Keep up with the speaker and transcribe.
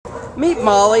Meet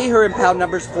Molly. Her impound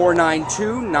number is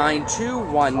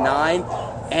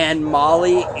 4929219, and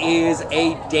Molly is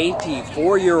a dainty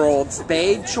 4-year-old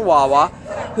spayed Chihuahua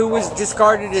who was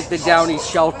discarded at the Downey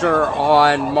Shelter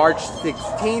on March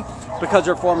 16th because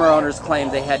her former owners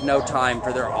claimed they had no time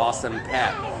for their awesome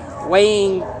pet.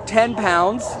 Weighing 10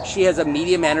 pounds, she has a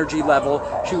medium energy level,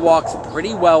 she walks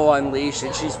pretty well on leash,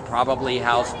 and she's probably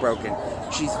housebroken.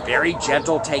 She's very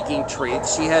gentle taking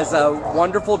treats. She has a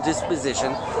wonderful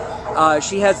disposition.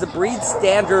 She has the breed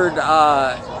standard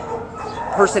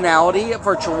personality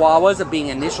for Chihuahuas of being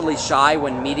initially shy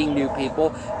when meeting new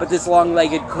people, but this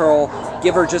long-legged curl,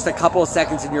 give her just a couple of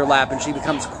seconds in your lap and she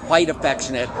becomes quite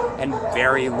affectionate and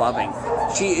very loving.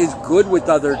 She is good with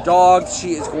other dogs.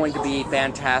 She is going to be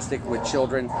fantastic with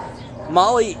children.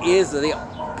 Molly is the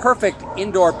perfect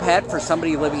indoor pet for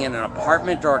somebody living in an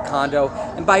apartment or a condo,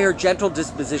 and by her gentle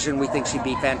disposition, we think she'd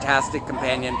be a fantastic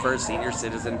companion for a senior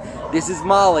citizen. This is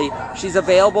Molly. She's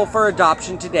available for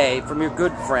adoption today from your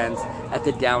good friends at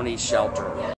the Downey Shelter.